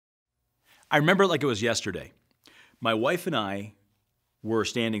I remember it like it was yesterday. My wife and I were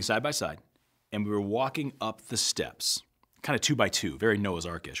standing side by side, and we were walking up the steps, kind of 2 by 2, very Noah's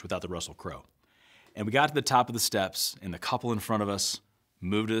Ark-ish, without the Russell Crowe. And we got to the top of the steps, and the couple in front of us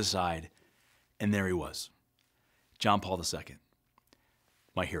moved to the side, and there he was, John Paul II,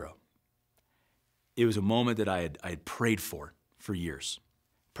 my hero. It was a moment that I had prayed for years,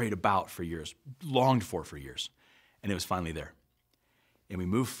 prayed about for years, longed for years, and it was finally there. And we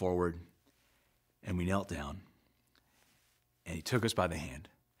moved forward, and we knelt down, and he took us by the hand,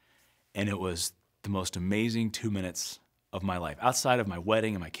 and it was the most amazing 2 minutes of my life, outside of my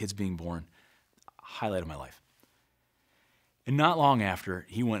wedding and my kids being born, highlight of my life. And not long after,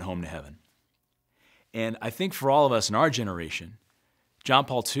 he went home to heaven. And I think for all of us in our generation, John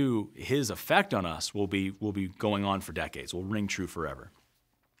Paul II, his effect on us will be going on for decades, will ring true forever.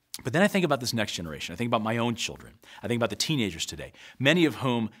 But then I think about this next generation. I think about my own children. I think about the teenagers today, many of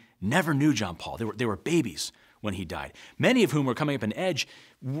whom never knew John Paul. They were babies when he died. Many of whom were coming up in age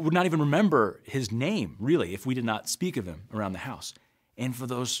would not even remember his name, really, if we did not speak of him around the house. And for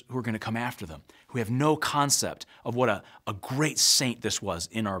those who are going to come after them, who have no concept of what a great saint this was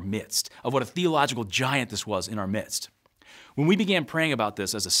in our midst, of what a theological giant this was in our midst. When we began praying about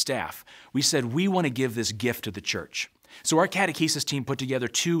this as a staff, we said we want to give this gift to the church. So our catechesis team put together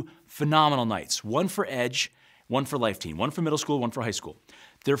 2 phenomenal nights, one for Edge, one for Life Team, one for middle school, one for high school.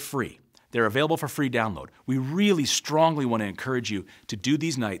 They're free. They're available for free download. We really strongly want to encourage you to do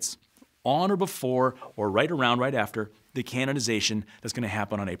these nights on or before or right around, right after the canonization that's going to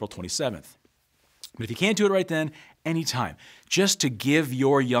happen on April 27th. But if you can't do it right then, anytime, just to give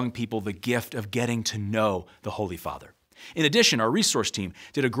your young people the gift of getting to know the Holy Father. In addition, our resource team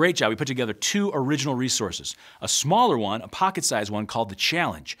did a great job. We put together 2 original resources. A smaller one, a pocket-sized one called The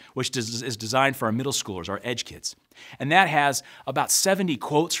Challenge, which is designed for our middle schoolers, our Edge kids. And that has about 70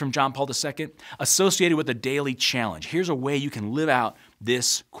 quotes from John Paul II associated with a daily challenge. Here's a way you can live out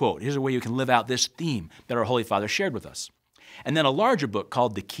this quote. Here's a way you can live out this theme that our Holy Father shared with us. And then a larger book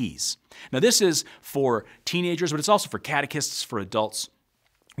called The Keys. Now this is for teenagers, but it's also for catechists, for adults.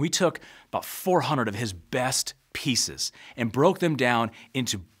 We took about 400 of his best pieces and broke them down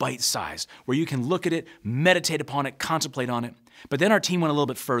into bite size, where you can look at it, meditate upon it, contemplate on it. But then our team went a little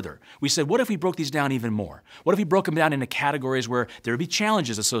bit further. We said, what if we broke these down even more? What if we broke them down into categories where there would be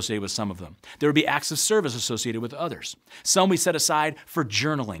challenges associated with some of them? There would be acts of service associated with others. Some we set aside for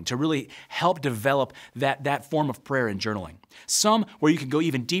journaling to really help develop that form of prayer and journaling. Some where you can go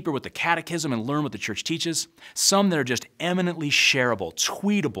even deeper with the catechism and learn what the church teaches. Some that are just eminently shareable,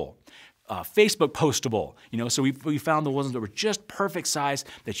 tweetable, Facebook postable, so we found the ones that were just perfect size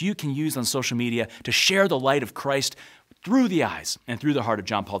that you can use on social media to share the light of Christ through the eyes and through the heart of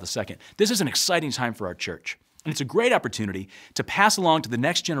John Paul II. This is an exciting time for our church, and it's a great opportunity to pass along to the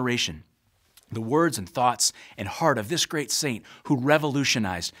next generation the words and thoughts and heart of this great saint who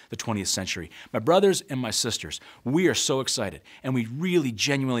revolutionized the 20th century. My brothers and my sisters, we are so excited, and we really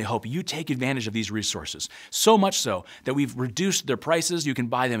genuinely hope you take advantage of these resources. So much so that we've reduced their prices. You can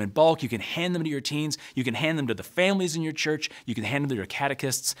buy them in bulk. You can hand them to your teens. You can hand them to the families in your church. You can hand them to your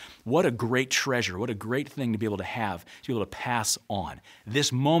catechists. What a great treasure. What a great thing to be able to have, to be able to pass on.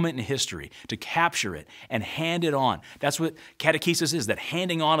 This moment in history, to capture it and hand it on. That's what catechesis is, that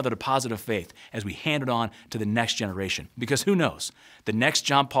handing on of the deposit of faith as we hand it on to the next generation. Because who knows, the next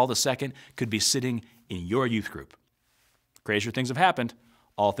John Paul II could be sitting in your youth group. Crazier things have happened.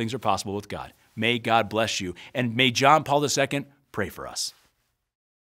 All things are possible with God. May God bless you, and may John Paul II pray for us.